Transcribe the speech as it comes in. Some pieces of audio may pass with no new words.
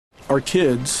Our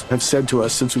kids have said to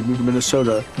us since we moved to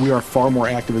Minnesota, we are far more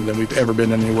active than we've ever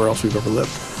been anywhere else we've ever lived.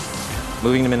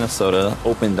 Moving to Minnesota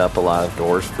opened up a lot of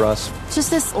doors for us.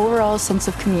 Just this overall sense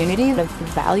of community, of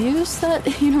values that,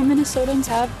 Minnesotans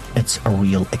have. It's a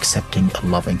real accepting,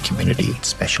 loving community,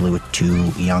 especially with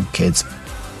 2 young kids.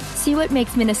 See what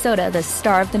makes Minnesota the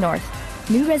star of the North.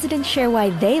 New residents share why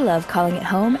they love calling it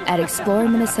home at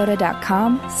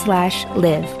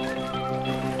exploreminnesota.com/live.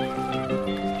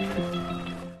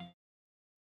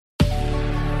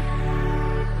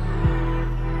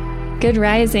 Good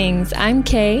risings. I'm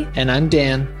Kay. And I'm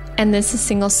Dan. And this is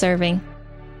Single Serving.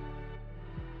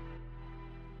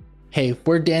 Hey,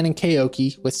 we're Dan and Kay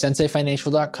Oki with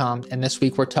SenseiFinancial.com, and this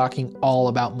week we're talking all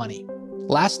about money.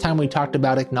 Last time we talked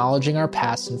about acknowledging our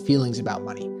past and feelings about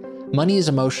money. Money is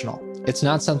emotional. It's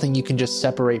not something you can just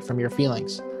separate from your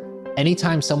feelings.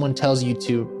 Anytime someone tells you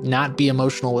to not be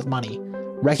emotional with money,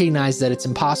 recognize that it's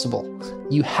impossible.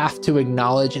 You have to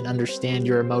acknowledge and understand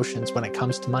your emotions when it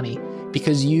comes to money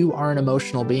because you are an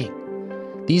emotional being.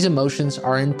 These emotions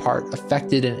are in part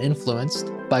affected and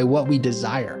influenced by what we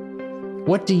desire.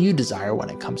 What do you desire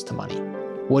when it comes to money?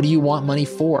 What do you want money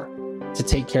for? To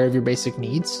take care of your basic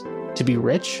needs? To be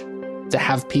rich? To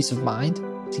have peace of mind?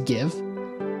 To give?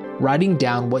 Writing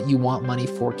down what you want money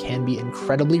for can be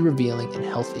incredibly revealing and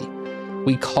healthy.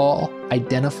 We call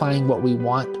identifying what we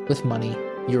want with money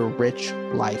your rich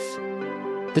life.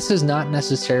 This is not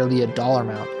necessarily a dollar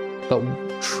amount, but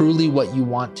truly what you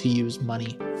want to use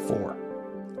money for.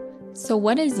 So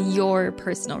what is your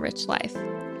personal rich life?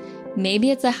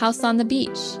 Maybe it's a house on the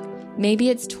beach. Maybe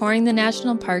it's touring the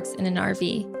national parks in an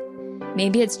RV.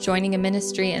 Maybe it's joining a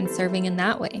ministry and serving in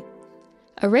that way.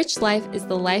 A rich life is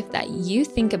the life that you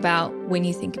think about when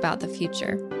you think about the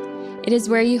future. It is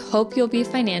where you hope you'll be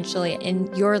financially in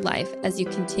your life as you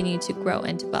continue to grow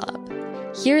and develop.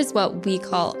 Here's what we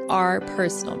call our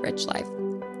personal rich life.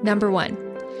 Number 1,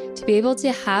 to be able to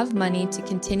have money to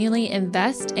continually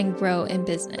invest and grow in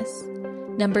business.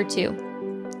 Number 2,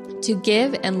 to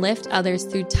give and lift others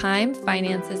through time,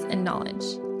 finances, and knowledge.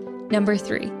 Number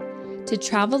 3, to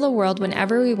travel the world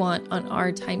whenever we want on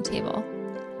our timetable.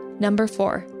 Number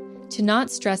 4, to not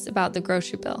stress about the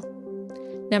grocery bill.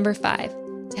 Number 5,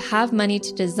 to have money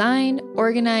to design,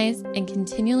 organize, and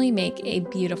continually make a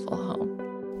beautiful home.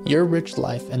 Your rich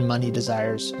life and money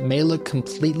desires may look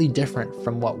completely different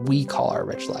from what we call our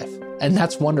rich life, and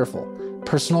that's wonderful.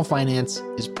 Personal finance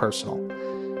is personal.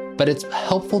 But it's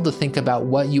helpful to think about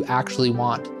what you actually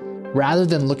want, rather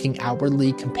than looking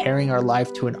outwardly, comparing our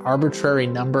life to an arbitrary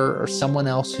number or someone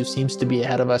else who seems to be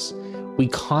ahead of us. We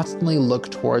constantly look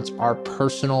towards our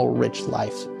personal rich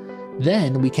life.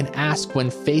 Then we can ask when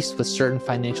faced with certain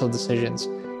financial decisions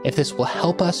if this will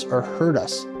help us or hurt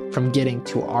us from getting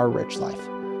to our rich life.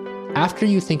 After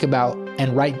you think about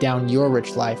and write down your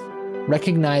rich life,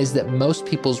 recognize that most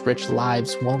people's rich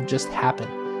lives won't just happen.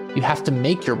 You have to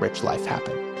make your rich life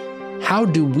happen. How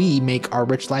do we make our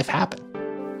rich life happen?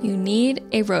 You need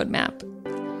a roadmap.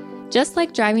 Just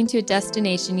like driving to a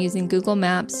destination using Google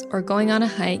Maps or going on a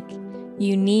hike,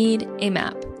 you need a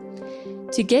map.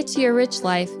 To get to your rich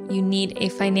life, you need a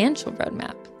financial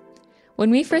roadmap. When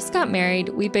we first got married,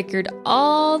 we bickered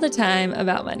all the time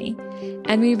about money.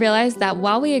 And we realized that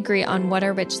while we agree on what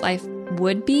our rich life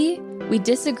would be, we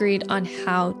disagreed on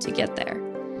how to get there.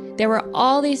 There were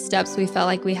all these steps we felt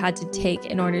like we had to take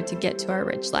in order to get to our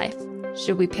rich life.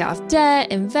 Should we pay off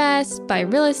debt, invest, buy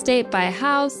real estate, buy a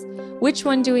house? Which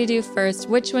one do we do first?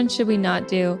 Which one should we not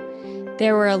do?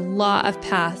 There were a lot of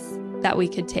paths that we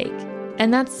could take.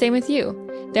 And that's the same with you.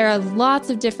 There are lots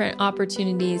of different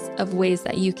opportunities of ways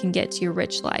that you can get to your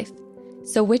rich life.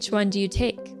 So which one do you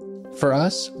take? For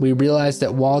us, we realized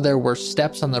that while there were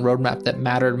steps on the roadmap that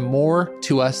mattered more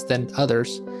to us than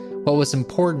others, what was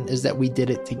important is that we did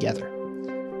it together.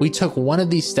 We took one of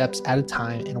these steps at a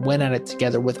time and went at it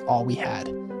together with all we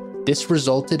had. This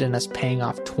resulted in us paying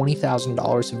off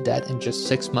 $20,000 of debt in just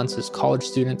 6 months as college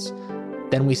students.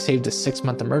 Then we saved a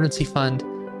 6-month emergency fund.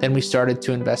 Then we started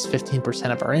to invest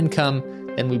 15% of our income.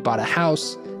 Then we bought a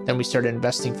house. Then we started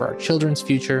investing for our children's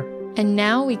future. And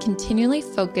now we continually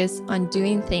focus on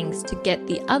doing things to get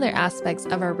the other aspects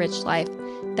of our rich life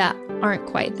that aren't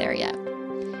quite there yet.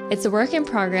 It's a work in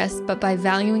progress, but by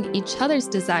valuing each other's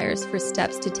desires for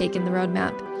steps to take in the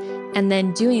roadmap and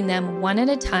then doing them one at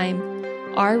a time,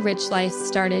 our rich life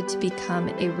started to become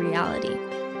a reality.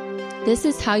 This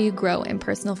is how you grow in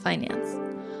personal finance.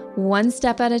 One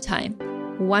step at a time,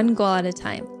 one goal at a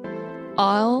time,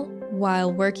 all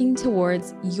while working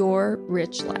towards your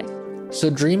rich life. So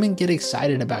dream and get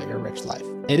excited about your rich life.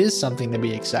 It is something to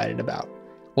be excited about.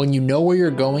 When you know where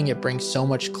you're going, it brings so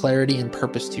much clarity and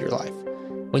purpose to your life.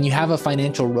 When you have a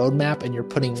financial roadmap and you're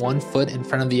putting one foot in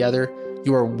front of the other,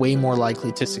 you are way more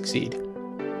likely to succeed.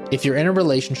 If you're in a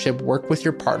relationship, work with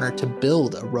your partner to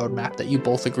build a roadmap that you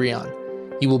both agree on.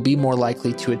 You will be more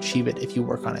likely to achieve it if you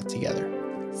work on it together.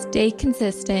 Stay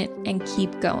consistent and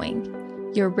keep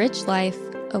going. Your rich life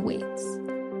awaits.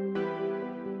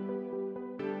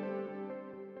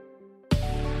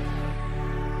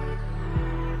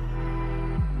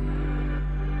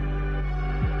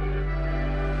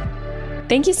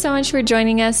 Thank you so much for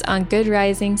joining us on Good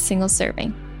Rising Single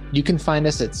Serving. You can find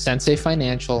us at Sensei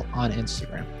Financial on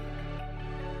Instagram.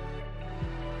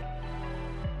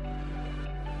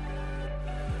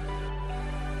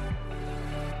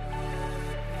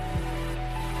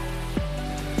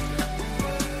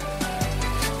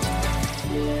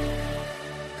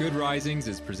 Good Risings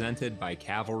is presented by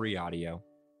Cavalry Audio.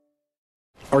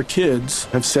 Our kids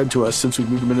have said to us since we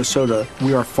moved to Minnesota,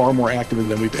 we are far more active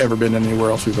than we've ever been anywhere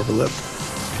else we've ever lived.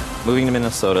 Moving to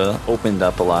Minnesota opened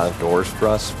up a lot of doors for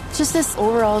us. Just this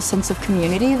overall sense of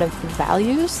community, of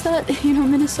values that,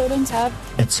 Minnesotans have.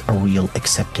 It's a real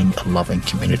accepting, loving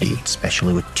community,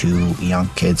 especially with 2 young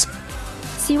kids.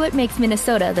 See what makes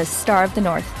Minnesota the star of the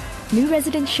North. New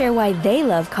residents share why they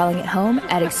love calling it home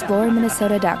at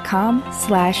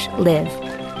exploreminnesota.com/live.